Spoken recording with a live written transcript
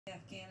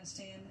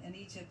Afghanistan and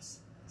Egypt's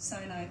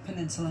Sinai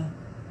Peninsula.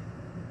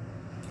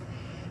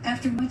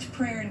 After much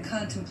prayer and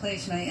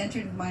contemplation, I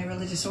entered my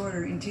religious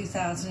order in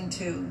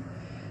 2002,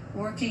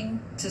 working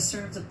to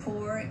serve the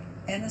poor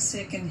and the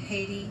sick in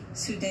Haiti,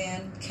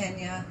 Sudan,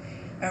 Kenya,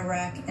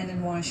 Iraq, and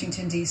in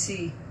Washington,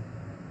 D.C.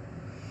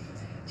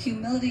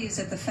 Humility is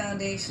at the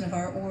foundation of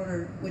our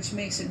order, which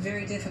makes it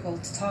very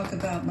difficult to talk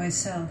about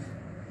myself.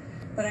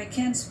 But I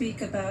can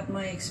speak about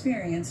my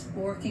experience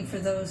working for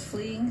those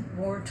fleeing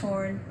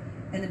war-torn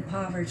and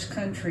impoverished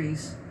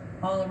countries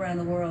all around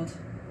the world.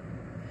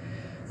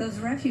 Those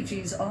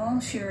refugees all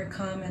share a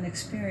common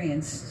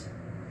experience.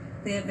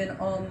 They have been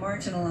all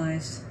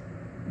marginalized,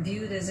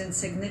 viewed as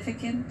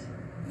insignificant,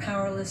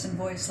 powerless, and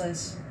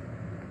voiceless.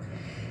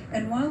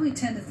 And while we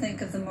tend to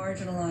think of the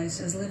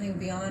marginalized as living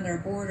beyond our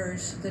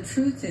borders, the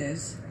truth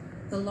is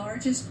the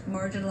largest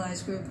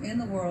marginalized group in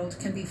the world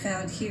can be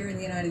found here in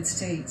the United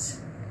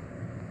States.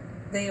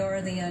 They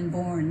are the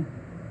unborn.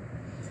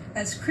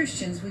 As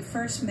Christians, we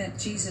first met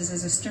Jesus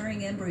as a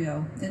stirring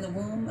embryo in the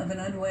womb of an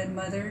unwed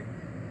mother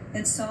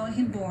and saw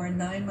him born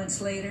 9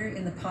 months later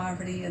in the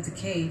poverty of the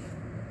cave.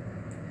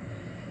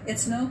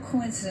 It's no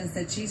coincidence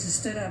that Jesus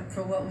stood up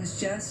for what was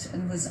just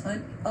and was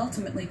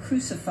ultimately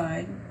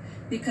crucified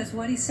because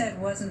what he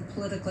said wasn't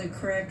politically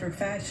correct or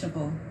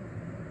fashionable.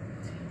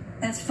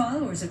 As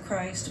followers of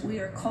Christ, we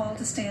are called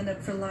to stand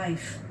up for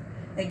life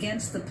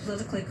against the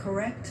politically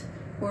correct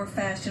or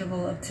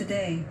fashionable of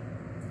today.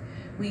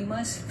 We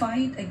must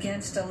fight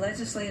against a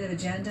legislative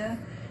agenda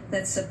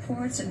that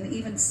supports and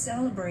even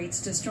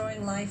celebrates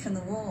destroying life in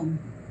the womb.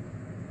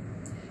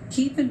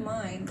 Keep in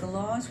mind, the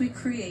laws we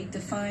create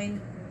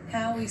define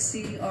how we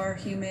see our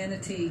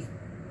humanity.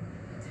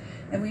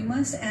 And we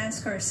must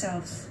ask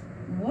ourselves,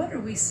 what are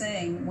we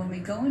saying when we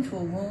go into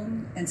a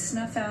womb and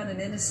snuff out an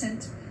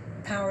innocent,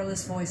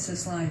 powerless,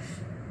 voiceless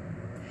life?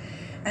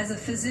 As a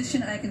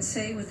physician, I can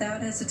say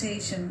without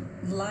hesitation,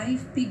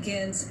 life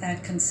begins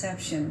at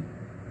conception.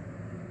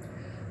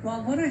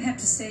 While what I have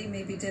to say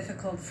may be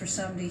difficult for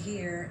some to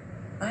hear,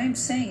 I am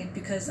saying it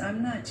because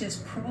I'm not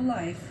just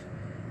pro-life,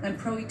 I'm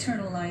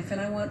pro-eternal life, and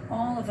I want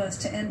all of us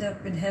to end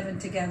up in heaven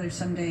together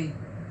someday.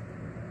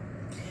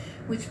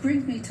 Which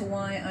brings me to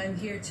why I'm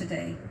here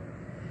today.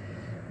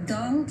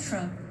 Donald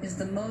Trump is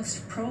the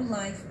most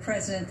pro-life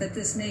president that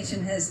this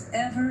nation has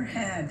ever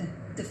had,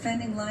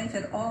 defending life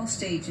at all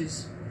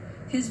stages.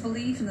 His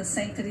belief in the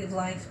sanctity of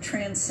life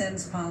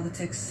transcends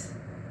politics.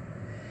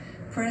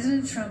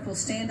 President Trump will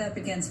stand up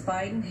against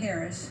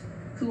Biden-Harris,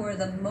 who are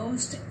the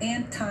most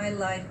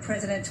anti-life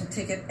presidential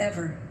ticket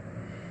ever,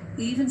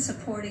 even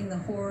supporting the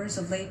horrors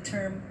of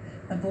late-term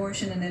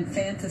abortion and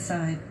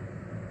infanticide.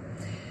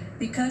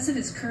 Because of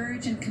his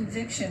courage and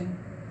conviction,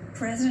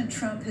 President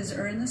Trump has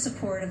earned the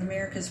support of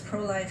America's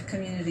pro-life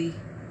community.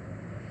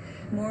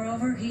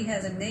 Moreover, he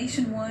has a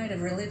nationwide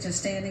of religious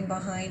standing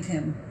behind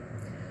him.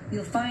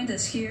 You'll find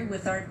us here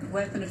with our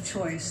weapon of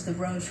choice, the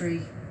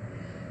rosary.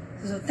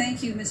 So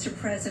thank you, Mr.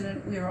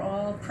 President. We are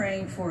all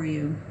praying for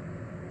you.